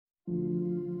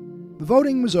The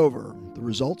voting was over, the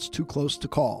results too close to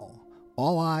call.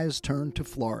 All eyes turned to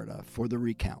Florida for the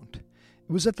recount.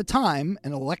 It was at the time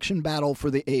an election battle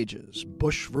for the ages,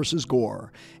 Bush versus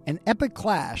Gore, an epic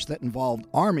clash that involved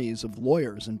armies of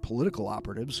lawyers and political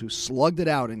operatives who slugged it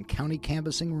out in county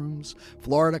canvassing rooms,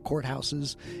 Florida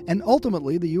courthouses, and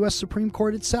ultimately the U.S. Supreme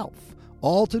Court itself,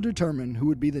 all to determine who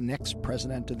would be the next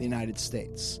president of the United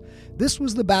States. This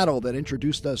was the battle that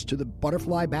introduced us to the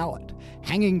butterfly ballot,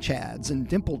 hanging chads and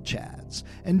dimpled chads,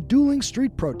 and dueling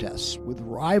street protests with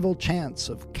rival chants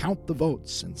of count the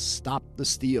votes and stop the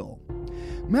steal.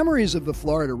 Memories of the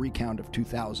Florida recount of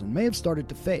 2000 may have started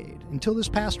to fade until this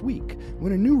past week,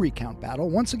 when a new recount battle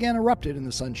once again erupted in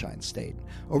the Sunshine State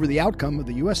over the outcome of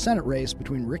the U.S. Senate race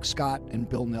between Rick Scott and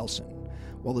Bill Nelson.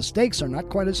 While the stakes are not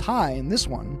quite as high in this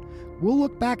one, we'll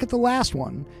look back at the last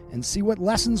one and see what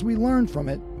lessons we learned from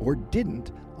it, or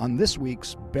didn't, on this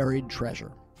week's Buried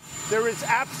Treasure. There is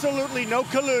absolutely no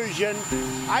collusion.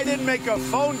 I didn't make a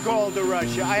phone call to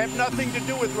Russia. I have nothing to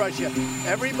do with Russia.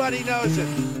 Everybody knows it.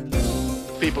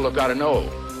 People have got to know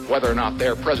whether or not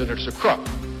their president's a crook.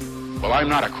 Well, I'm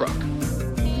not a crook.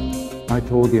 I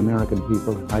told the American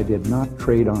people I did not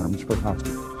trade arms for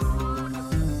hostages.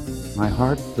 My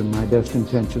heart and my best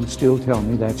intentions still tell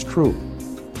me that's true,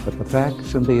 but the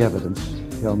facts and the evidence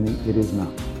tell me it is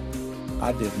not.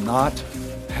 I did not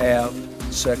have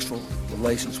sexual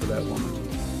relations with that woman.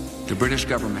 The British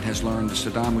government has learned that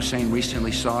Saddam Hussein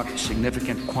recently sought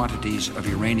significant quantities of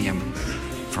uranium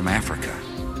from Africa.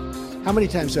 How many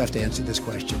times do I have to answer this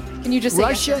question? Can you just say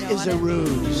Russia yes or no is on a it?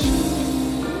 ruse.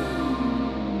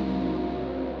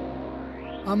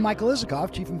 I'm Michael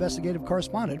Isikoff, Chief Investigative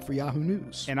Correspondent for Yahoo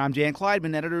News. And I'm Dan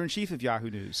Kleidman, Editor-in-Chief of Yahoo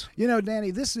News. You know, Danny,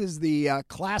 this is the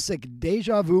classic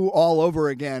deja vu all over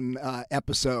again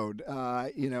episode.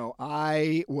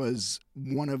 I was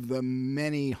one of the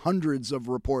many hundreds of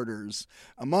reporters,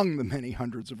 among the many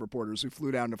hundreds of reporters who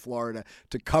flew down to Florida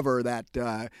to cover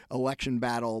that election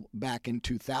battle back in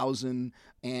 2000.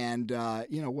 And,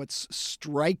 what's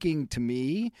striking to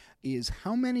me is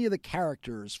how many of the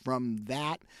characters from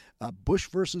that Bush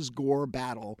versus Gore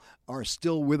battle are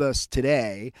still with us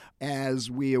today as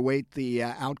we await the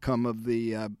outcome of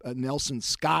the Nelson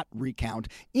Scott recount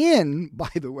in, by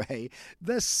the way,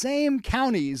 the same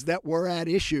counties that were at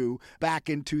issue back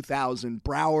in 2000,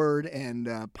 Broward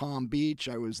and Palm Beach.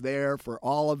 I was there for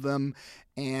all of them.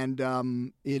 And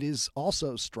it is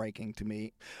also striking to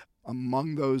me,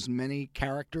 among those many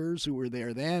characters who were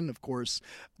there then, of course,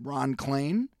 Ron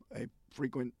Klain, a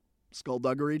frequent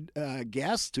skullduggery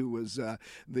guest who was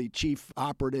the chief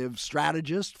operative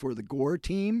strategist for the Gore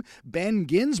team, Ben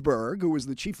Ginsberg, who was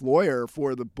the chief lawyer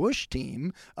for the Bush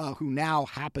team, who now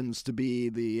happens to be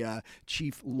the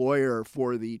chief lawyer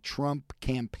for the Trump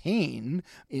campaign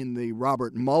in the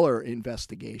Robert Mueller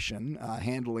investigation,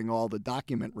 handling all the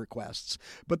document requests.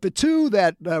 But the two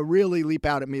that really leap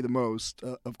out at me the most,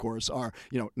 of course, are,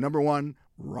 number one,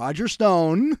 Roger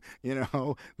Stone,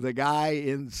 the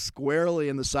guy squarely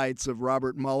in the sights of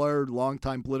Robert Mueller,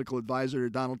 longtime political advisor to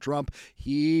Donald Trump.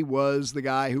 He was the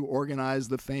guy who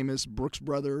organized the famous Brooks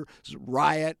Brothers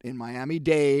riot in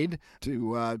Miami-Dade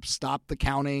to stop the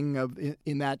counting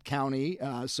in that county,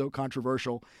 so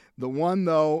controversial. The one,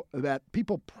 though, that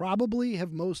people probably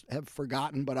have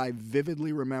forgotten, but I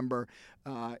vividly remember,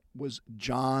 was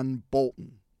John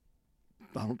Bolton,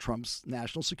 Donald Trump's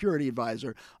national security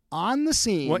advisor, on the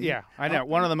scene. Well, yeah, I know.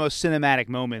 One of the most cinematic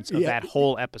moments of that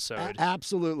whole episode.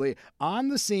 Absolutely. On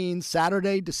the scene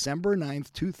Saturday, December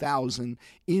 9th, 2000,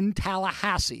 in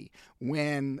Tallahassee,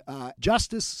 when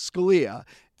Justice Scalia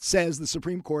says the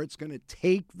Supreme Court's going to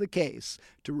take the case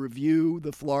to review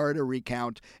the Florida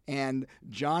recount, and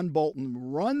John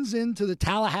Bolton runs into the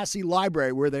Tallahassee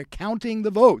library where they're counting the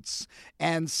votes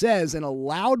and says in a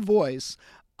loud voice,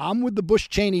 "I'm with the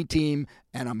Bush-Cheney team,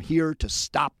 and I'm here to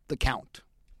stop the count."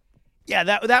 Yeah,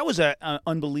 that was an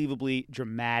unbelievably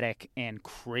dramatic and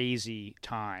crazy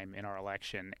time in our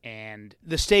election. And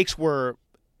the stakes were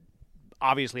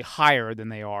obviously higher than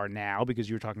they are now because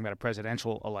you were talking about a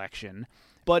presidential election.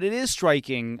 But it is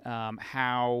striking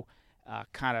how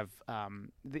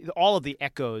all of the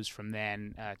echoes from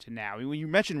then to now. I mean, when you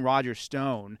mentioned Roger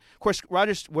Stone, of course,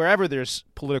 wherever there's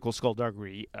political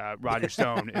skullduggery, Roger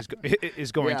Stone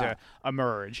is going to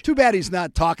emerge. Too bad he's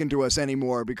not talking to us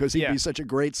anymore because he'd be such a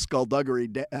great skullduggery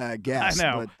guest. I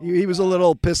know. But he was a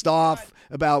little pissed off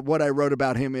about what I wrote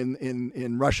about him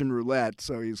in Russian roulette,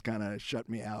 so he's kind of shut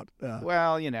me out.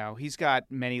 Well, he's got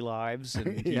many lives,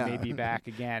 and he may be back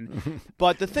again.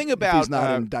 But the thing about he's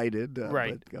not indicted,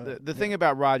 right? But the thing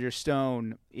about Roger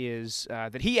Stone is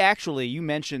that he actually, you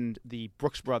mentioned the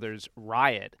Brooks Brothers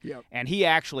riot, and he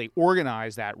actually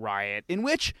organized that riot in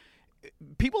which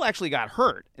people actually got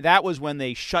hurt. That was when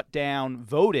they shut down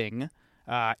voting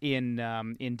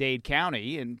in Dade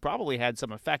County, and probably had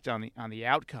some effect on the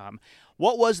outcome.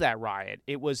 What was that riot?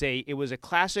 It was a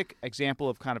classic example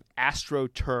of kind of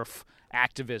AstroTurf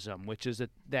activism, which is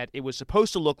that it was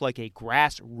supposed to look like a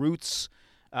grassroots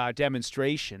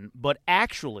demonstration, but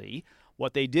actually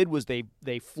what they did was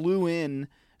they flew in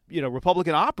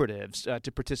Republican operatives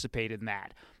to participate in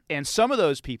that. And some of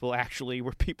those people actually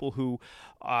were people who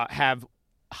have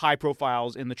high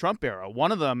profiles in the Trump era. One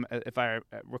of them, if I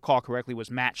recall correctly, was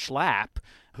Matt Schlapp,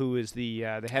 who is the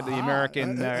head of the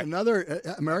American... another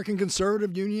American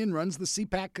Conservative Union, runs the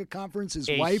CPAC conference. His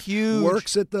wife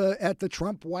works at the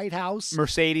Trump White House.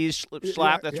 Mercedes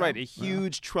Schlapp, that's right. A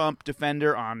huge Trump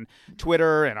defender on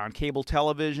Twitter and on cable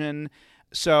television.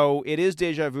 So it is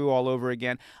deja vu all over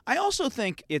again. I also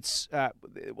think it's a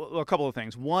couple of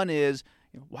things. One is,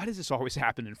 why does this always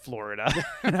happen in Florida?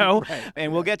 Right.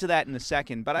 And we'll get to that in a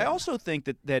second. But I also think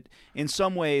that in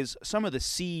some ways, some of the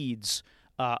seeds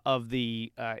of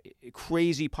the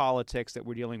crazy politics that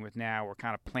we're dealing with now were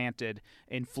kind of planted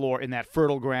in that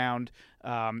fertile ground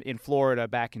in Florida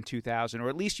back in 2000, or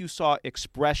at least you saw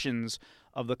expressions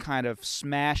of the kind of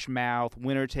smash-mouth,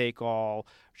 winner-take-all,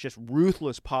 just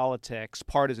ruthless politics,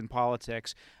 partisan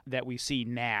politics that we see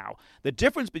now. The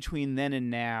difference between then and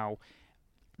now,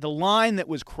 the line that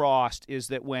was crossed is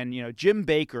that when Jim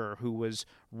Baker, who was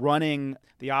running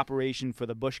the operation for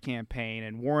the Bush campaign,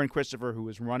 and Warren Christopher, who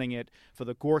was running it for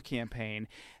the Gore campaign,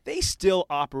 they still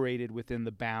operated within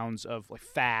the bounds of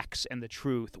facts and the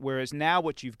truth. Whereas now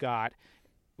what you've got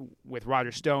with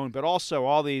Roger Stone, but also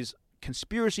all these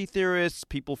conspiracy theorists,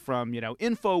 people from,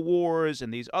 InfoWars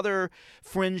and these other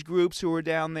fringe groups who are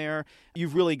down there,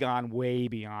 you've really gone way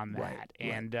beyond that. Right.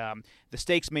 And the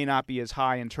stakes may not be as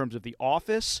high in terms of the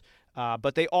office,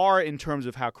 but they are in terms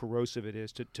of how corrosive it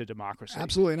is to democracy.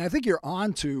 Absolutely. And I think you're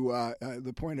on to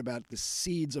the point about the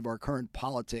seeds of our current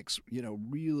politics,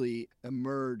 really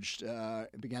emerged,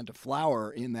 began to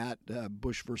flower in that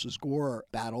Bush versus Gore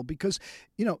battle because,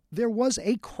 there was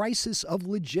a crisis of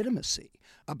legitimacy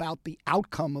about the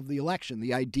outcome of the election.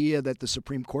 The idea that the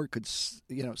Supreme Court could,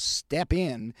 step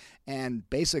in and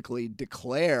basically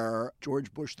declare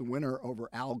George Bush the winner over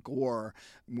Al Gore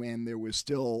when there was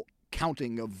still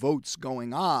counting of votes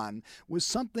going on was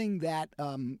something that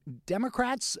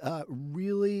Democrats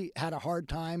really had a hard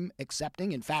time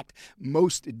accepting. In fact,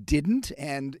 most didn't.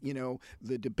 And,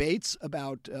 the debates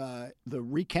about the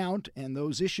recount and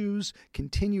those issues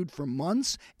continued for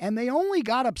months. And they only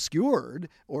got obscured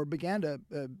or began to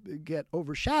get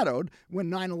overshadowed when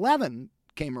 9/11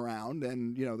 came around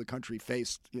and, the country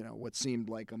faced, what seemed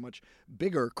like a much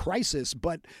bigger crisis.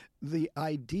 But the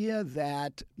idea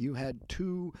that you had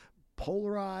two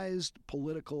polarized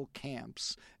political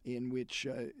camps in which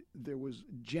there was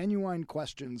genuine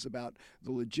questions about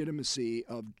the legitimacy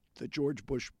of the George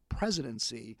Bush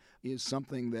presidency is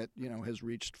something that has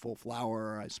reached full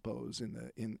flower, I suppose,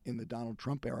 in the Donald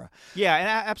Trump era. Yeah, and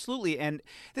absolutely. And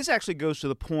this actually goes to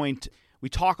the point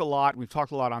we've talked a lot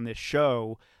on this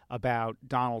show about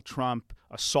Donald Trump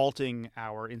assaulting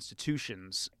our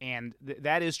institutions, and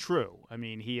that is true. I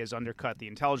mean, he has undercut the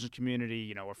intelligence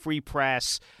community, a free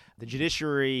press, the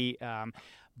judiciary,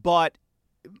 but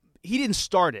he didn't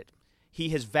start it. He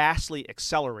has vastly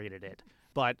accelerated it.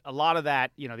 But a lot of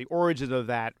that, the origins of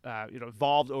that,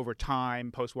 evolved over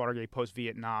time, post-Watergate,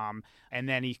 post-Vietnam, and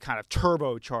then he kind of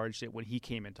turbocharged it when he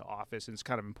came into office. And it's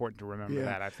kind of important to remember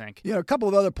that, I think. A couple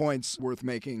of other points worth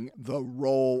making. The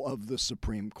role of the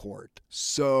Supreme Court,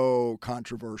 so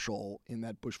controversial in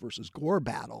that Bush versus Gore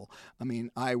battle. I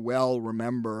mean, I well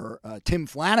remember Tim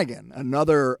Flanagan,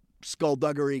 another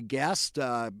skullduggery guest,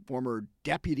 former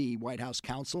deputy White House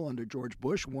counsel under George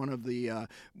Bush, one of the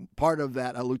part of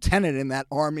that, a lieutenant in that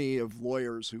army of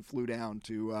lawyers who flew down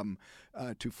to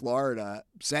Florida,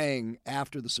 saying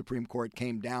after the Supreme Court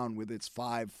came down with its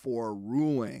 5-4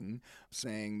 ruling,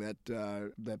 saying that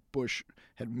that Bush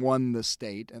had won the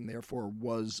state and therefore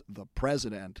was the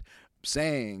president,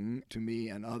 saying to me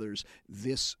and others,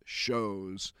 this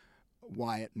shows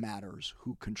why it matters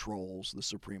who controls the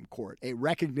Supreme Court. A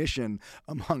recognition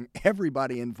among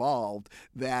everybody involved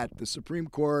that the Supreme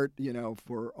Court,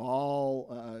 for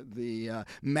all the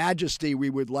majesty we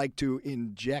would like to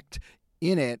inject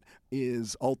in it,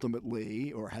 is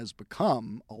ultimately, or has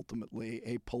become ultimately,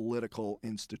 a political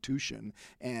institution,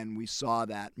 and we saw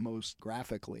that most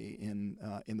graphically in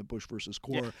the Bush versus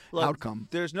Gore outcome.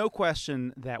 There's no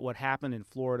question that what happened in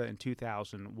Florida in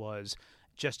 2000 was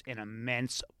just an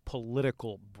immense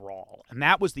political brawl. And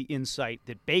that was the insight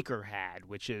that Baker had,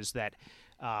 which is that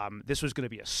this was going to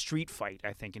be a street fight,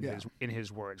 I think, in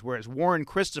his words. Whereas Warren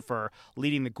Christopher,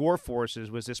 leading the Gore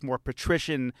forces, was this more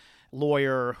patrician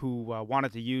lawyer who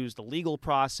wanted to use the legal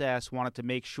process, wanted to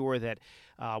make sure that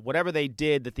whatever they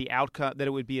did, that the outcome, that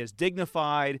it would be as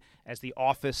dignified as the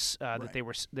office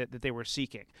that they were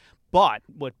seeking. But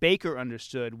what Baker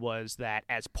understood was that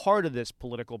as part of this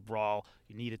political brawl,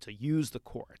 you needed to use the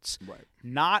courts,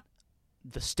 not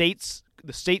the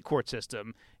state court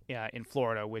system in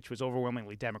Florida, which was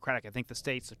overwhelmingly Democratic. I think the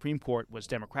state Supreme Court was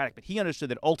Democratic, but he understood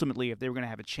that ultimately, if they were going to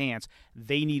have a chance,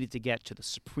 they needed to get to the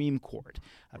Supreme Court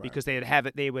because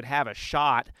they would have a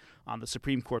shot on the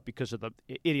Supreme Court because of the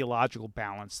ideological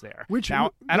balance there.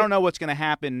 I don't know what's going to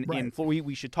happen in Florida.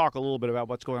 We should talk a little bit about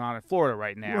what's going on in Florida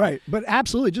right now. Right, but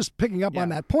absolutely, just picking up on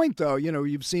that point, though,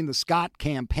 you've seen the Scott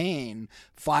campaign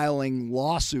filing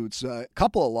lawsuits, a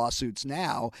couple of lawsuits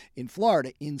now in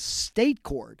Florida in state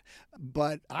court.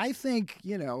 But I think,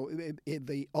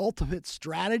 the ultimate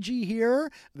strategy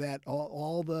here that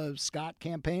all the Scott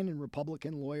campaign and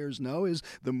Republican lawyers know is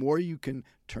the more you can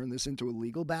turn this into a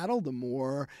legal battle, the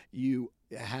more you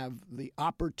have the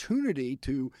opportunity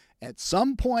to, at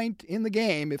some point in the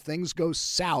game, if things go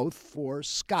south for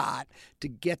Scott, to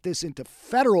get this into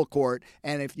federal court.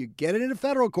 And if you get it into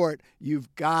federal court,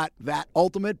 you've got that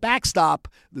ultimate backstop,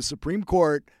 the Supreme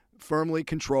Court firmly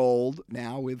controlled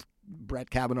now with Brett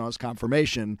Kavanaugh's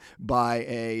confirmation by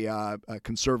a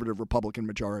conservative Republican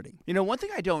majority. One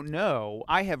thing I don't know,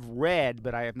 I have read,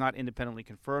 but I have not independently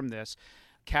confirmed this,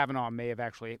 Kavanaugh may have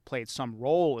actually played some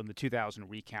role in the 2000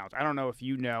 recount. I don't know if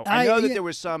you know. I know that there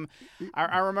was some.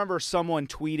 I remember someone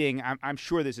tweeting. I'm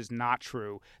sure this is not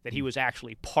true. That he was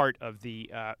actually part of the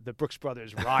Brooks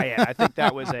Brothers riot. I think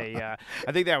that was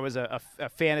a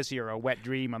fantasy or a wet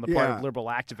dream on the part of liberal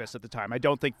activists at the time. I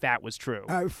don't think that was true.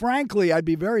 Frankly, I'd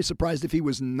be very surprised if he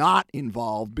was not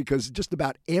involved, because just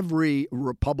about every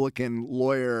Republican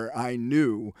lawyer I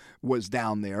knew was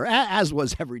down there, as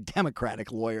was every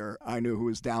Democratic lawyer I knew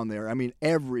who was down there. I mean,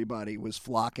 everybody was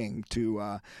flocking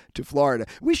to Florida.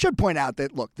 We should point out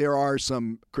that, look, there are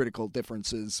some critical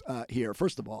differences here.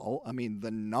 First of all, I mean, the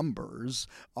numbers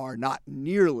are not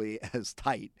nearly as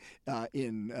tight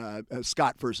in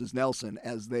Scott versus Nelson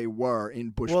as they were in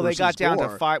Bush versus Gore. Well, they got down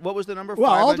to 5. What was the number?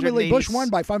 Well, ultimately, Bush won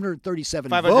by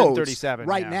 537 votes.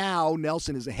 Right now,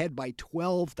 Nelson is ahead by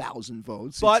 12,000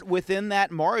 votes. But within that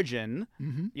margin,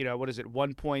 what is it,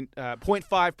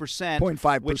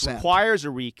 0.5%, which requires a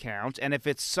recount, and if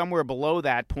it's somewhere below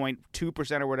that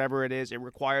 0.2% or whatever it is, it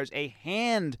requires a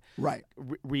hand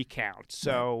recount.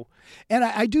 So, and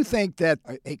I do think that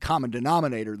a common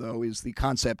denominator, though, is the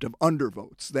concept of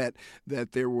undervotes. That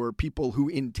there were people who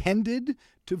intended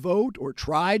to vote or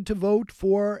tried to vote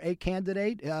for a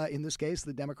candidate. In this case,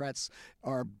 the Democrats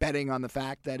are betting on the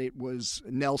fact that it was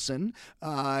Nelson,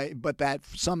 but that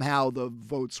somehow the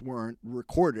votes weren't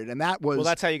recorded. And that was... Well,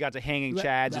 that's how you got to hanging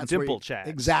Chads and dimple Chads.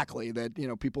 Exactly. That,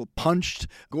 people punched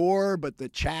Gore, but the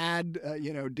Chad,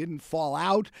 didn't fall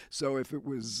out. So if it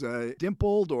was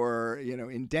dimpled or,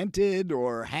 indented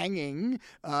or hanging,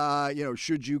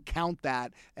 should you count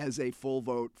that as a full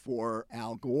vote for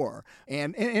Al Gore?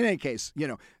 And in any case,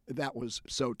 that was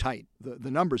so tight,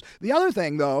 the numbers. The other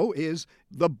thing, though, is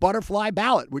the butterfly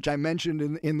ballot, which I mentioned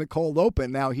in the cold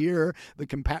open. Now here,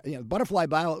 the butterfly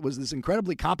ballot was this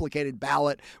incredibly complicated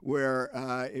ballot where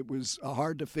it was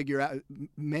hard to figure out.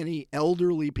 Many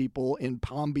elderly people in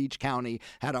Palm Beach County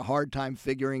had a hard time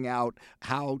figuring out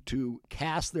how to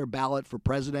cast their ballot for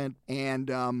president. And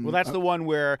well, that's the one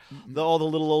where all the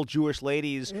little old Jewish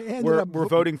ladies were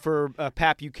voting for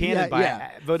Pat Buchanan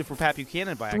voted for Pat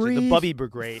Buchanan by actually the Bubby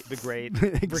Brigade. Exactly.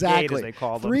 Brigade, as they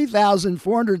call them.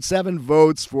 3,407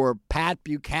 votes for Pat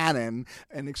Buchanan,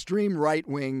 an extreme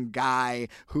right-wing guy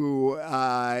who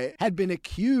had been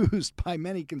accused by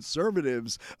many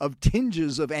conservatives of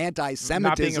tinges of anti-Semitism.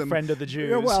 Not being a friend of the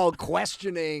Jews. Well,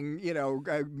 questioning,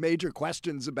 major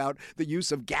questions about the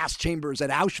use of gas chambers at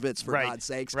Auschwitz, for God's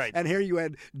sakes. Right. And here you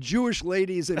had Jewish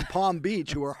ladies in Palm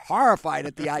Beach who were horrified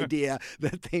at the idea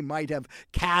that they might have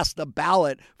cast a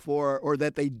ballot for, or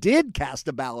that they did cast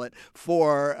a ballot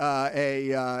for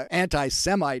a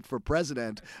anti-Semite for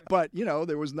president. But,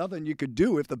 there was nothing you could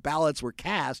do. If the ballots were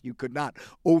cast, you could not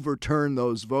overturn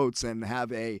those votes and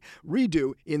have a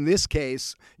redo. In this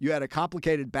case, you had a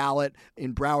complicated ballot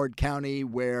in Broward County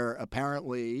where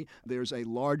apparently there's a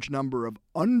large number of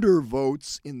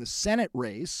undervotes in the Senate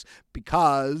race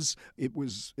because it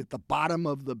was at the bottom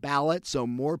of the ballot, so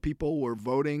more people were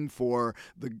voting for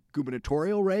the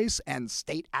gubernatorial race and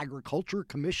state agriculture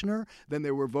commissioner than there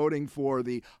they were voting for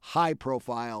the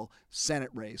high-profile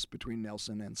Senate race between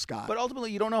Nelson and Scott. But ultimately,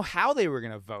 you don't know how they were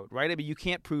going to vote, right? I mean, you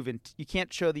can't you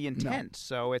can't show the intent,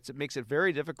 so it makes it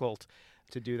very difficult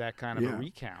to do that kind of a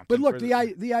recount. But look, the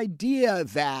idea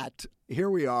that here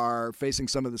we are facing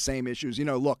some of the same issues.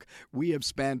 Look, we have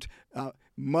spent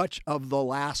much of the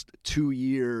last 2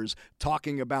 years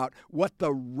talking about what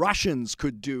the Russians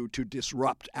could do to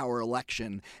disrupt our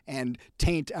election and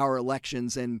taint our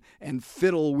elections and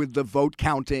fiddle with the vote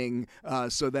counting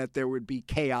so that there would be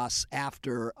chaos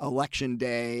after Election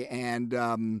Day. And,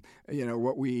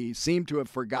 what we seem to have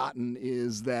forgotten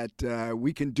is that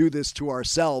we can do this to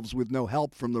ourselves with no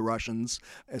help from the Russians,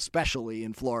 especially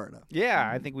in Florida. Yeah,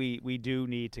 I think we do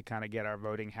need to kind of get our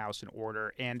voting house in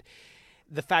order. And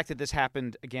the fact that this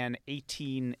happened again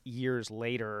 18 years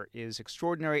later is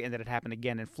extraordinary, and that it happened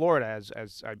again in Florida,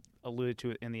 as I alluded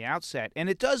to in the outset. And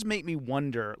it does make me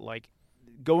wonder, like,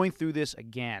 going through this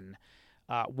again,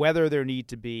 whether there need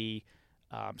to be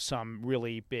some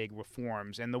really big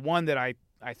reforms. And the one that I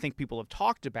think people have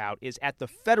talked about is at the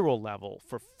federal level.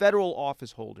 For federal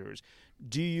office holders,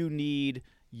 do you need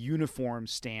uniform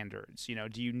standards?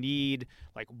 Do you need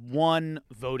like one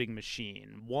voting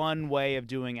machine, one way of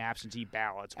doing absentee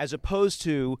ballots, as opposed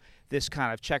to this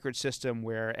kind of checkered system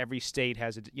where every state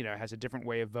has a different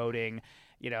way of voting,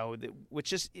 which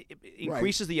just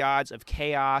increases the odds of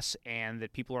chaos and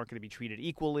that people aren't going to be treated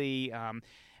equally.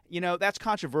 That's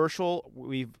controversial.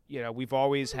 We've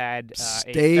always had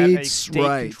a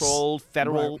state-controlled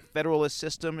federalist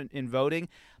system in voting.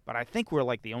 But I think we're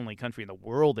like the only country in the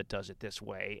world that does it this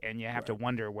way, and you have to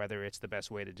wonder whether it's the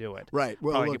best way to do it. Right.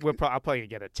 Well, I'll probably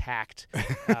get attacked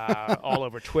all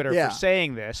over Twitter for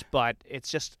saying this, but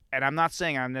it's just, and I'm not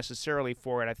saying I'm necessarily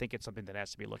for it. I think it's something that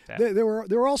has to be looked at. There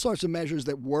were all sorts of measures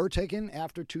that were taken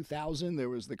after 2000. There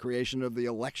was the creation of the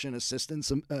Election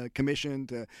Assistance Commission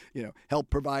to help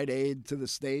provide aid to the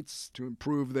states to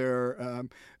improve their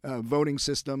voting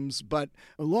systems. But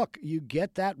look, you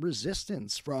get that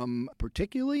resistance from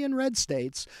particularly in red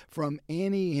states from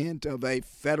any hint of a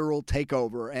federal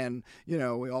takeover. And,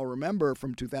 we all remember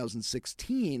from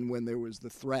 2016 when there was the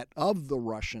threat of the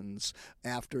Russians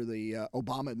after the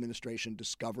Obama administration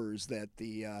discovers that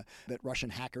that Russian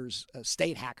hackers,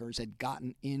 state hackers, had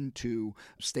gotten into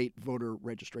state voter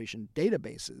registration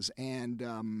databases. And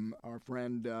our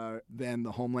friend, then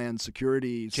the Homeland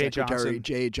Security Secretary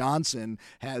Jay Johnson,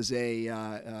 has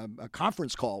a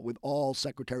conference call with all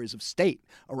secretaries of state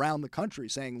around the country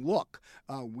saying, look,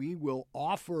 we will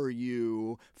offer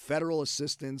you federal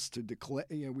assistance to declare,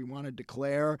 we want to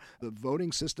declare the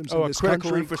voting systems in this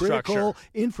country critical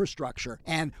infrastructure.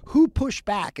 And who pushed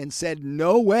back and said,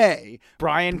 no way?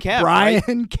 Brian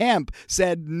Kemp. Kemp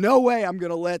said, no way, I'm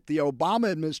going to let the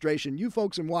Obama administration, you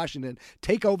folks in Washington,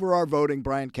 take over our voting.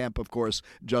 Brian Kemp, of course,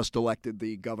 just elected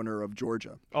the governor of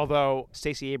Georgia. Although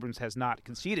Stacey Abrams has not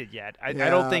conceded yet. I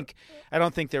don't think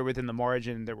they're within the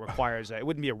margin that requires it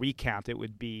wouldn't be a recount. It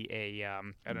would be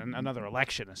another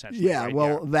election, essentially. Yeah, right?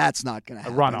 well, that's not going to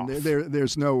happen. A runoff.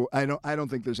 There's no. I don't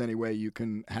think there's any way you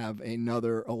can have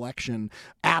another election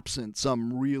absent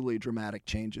some really dramatic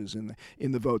changes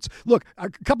in the votes. Look, a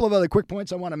couple of other quick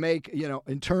points I want to make.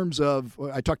 In terms of,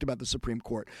 I talked about the Supreme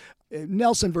Court.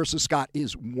 Nelson versus Scott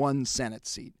is one Senate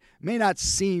seat. May not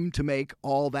seem to make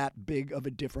all that big of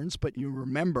a difference, but you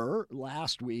remember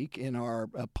last week in our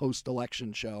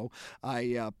post-election show,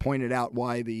 I pointed out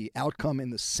why the outcome in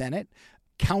the Senate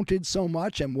counted so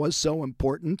much and was so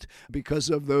important because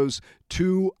of those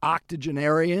two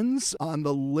octogenarians on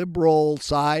the liberal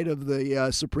side of the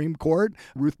Supreme Court.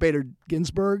 Ruth Bader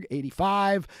Ginsburg,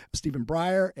 85, Stephen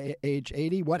Breyer, age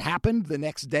 80. What happened the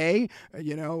next day?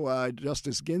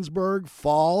 Justice Ginsburg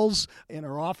falls in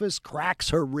her office, cracks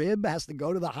her rib, has to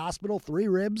go to the hospital, 3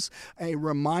 ribs. A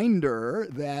reminder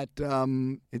that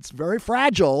it's very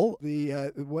fragile,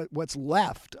 what's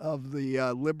left of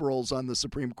the liberals on the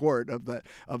Supreme Court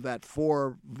of that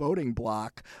 4 voting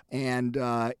block. And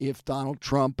if Donald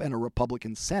Trump and a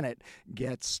Republican Senate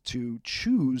gets to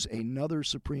choose another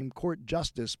Supreme Court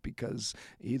justice because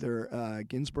either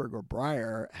Ginsburg or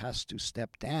Breyer has to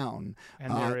step down.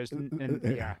 And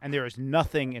there is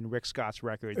nothing in Rick Scott's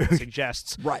record that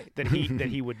suggests that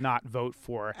he would not vote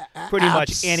for pretty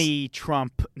much any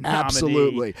Trump nominee.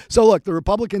 Absolutely. So look, the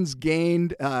Republicans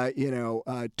gained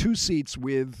 2 seats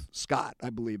with Scott,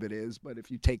 I believe it is, but if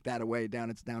you take that away,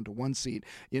 it's down to 1 seat.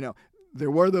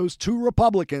 there were those two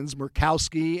Republicans,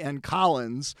 Murkowski and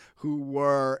Collins, who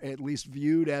were at least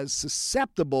viewed as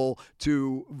susceptible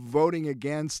to voting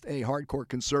against a hardcore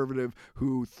conservative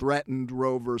who threatened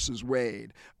Roe versus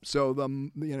Wade. So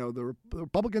the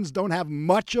Republicans don't have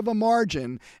much of a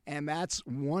margin, and that's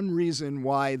one reason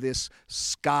why this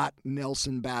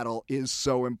Scott-Nelson battle is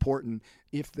so important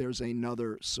if there's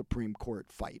another Supreme Court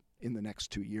fight in the next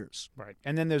 2 years. Right.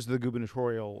 And then there's the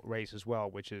gubernatorial race as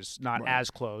well, which is not as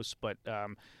close, but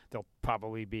there'll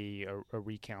probably be a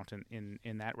recount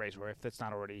in that race, or if that's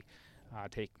not already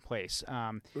taking place.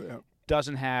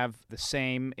 Doesn't have the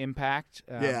same impact.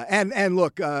 And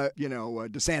look,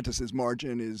 DeSantis's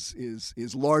margin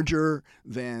is larger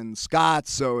than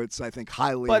Scott's, so it's, I think,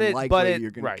 highly unlikely you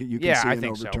can see an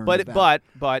overturn. But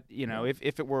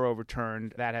if it were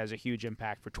overturned, that has a huge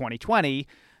impact for 2020.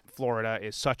 Florida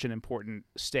is such an important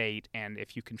state, and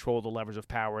if you control the levers of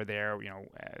power there,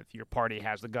 if your party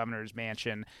has the governor's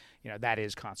mansion, that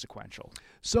is consequential.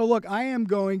 So, look, I am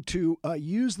going to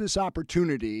use this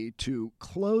opportunity to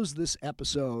close this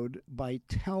episode by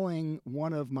telling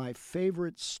one of my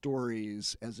favorite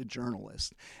stories as a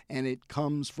journalist, and it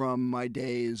comes from my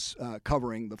days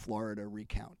covering the Florida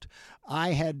recount.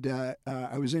 I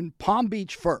was in Palm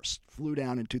Beach first, flew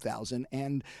down in 2000,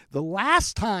 and the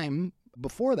last time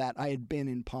before that I had been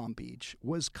in Palm Beach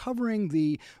was covering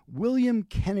the William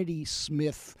Kennedy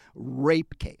Smith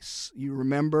rape case. You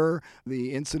remember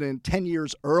the incident 10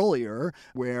 years earlier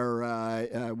where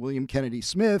William Kennedy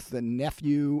Smith, the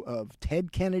nephew of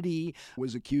Ted Kennedy,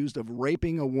 was accused of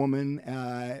raping a woman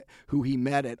who he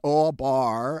met at All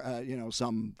Bar,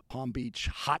 some Palm Beach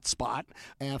hotspot.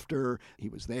 After he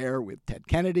was there with Ted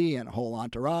Kennedy and a whole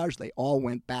entourage, they all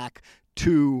went back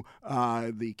to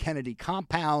the Kennedy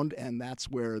compound, and that's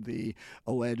where the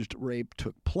alleged rape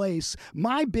took place.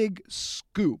 My big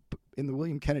scoop in the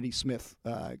William Kennedy Smith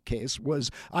case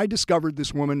was I discovered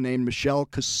this woman named Michelle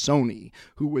Casoni,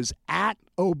 who was at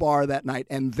O-Bar that night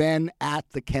and then at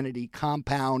the Kennedy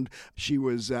compound. She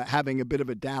was having a bit of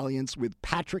a dalliance with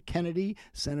Patrick Kennedy,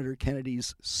 Senator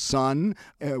Kennedy's son,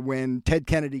 when Ted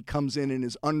Kennedy comes in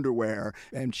his underwear,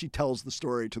 and she tells the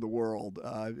story to the world.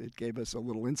 It gave us a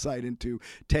little insight into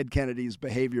Ted Kennedy's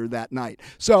behavior that night.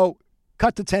 So,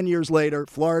 cut to 10 years later,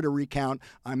 Florida recount.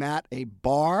 I'm at a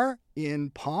bar in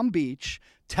Palm Beach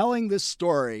telling this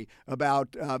story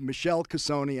about Michelle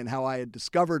Casoni and how I had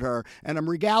discovered her. And I'm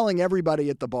regaling everybody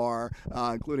at the bar,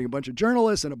 including a bunch of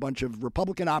journalists and a bunch of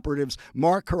Republican operatives.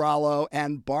 Mark Corallo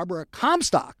and Barbara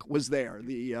Comstock was there,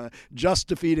 the just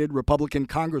defeated Republican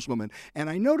congresswoman. And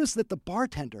I noticed that the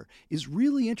bartender is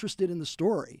really interested in the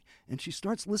story. And she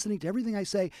starts listening to everything I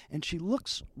say, and she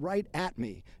looks right at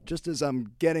me just as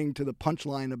I'm getting to the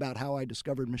punchline about how I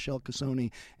discovered Michelle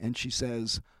Casoni. And she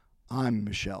says, "I'm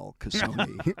Michelle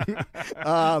Casoni."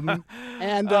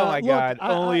 God!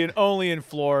 Only in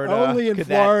Florida. Only in could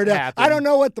Florida. That happen. I don't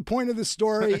know what the point of the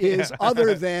story is,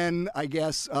 other than I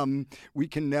guess we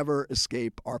can never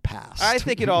escape our past. I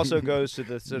think it also goes to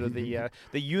the sort of the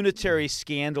unitary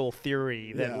scandal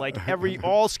theory that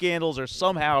all scandals are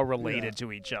somehow related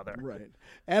to each other. Right.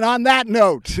 And on that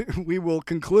note, we will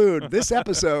conclude this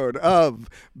episode of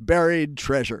Buried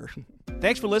Treasure.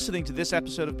 Thanks for listening to this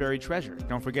episode of Buried Treasure.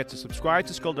 Don't forget to subscribe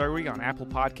to Skullduggery on Apple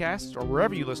Podcasts or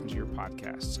wherever you listen to your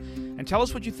podcasts. And tell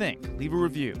us what you think. Leave a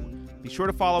review. Be sure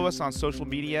to follow us on social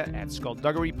media at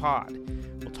Skullduggery Pod.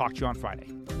 We'll talk to you on Friday.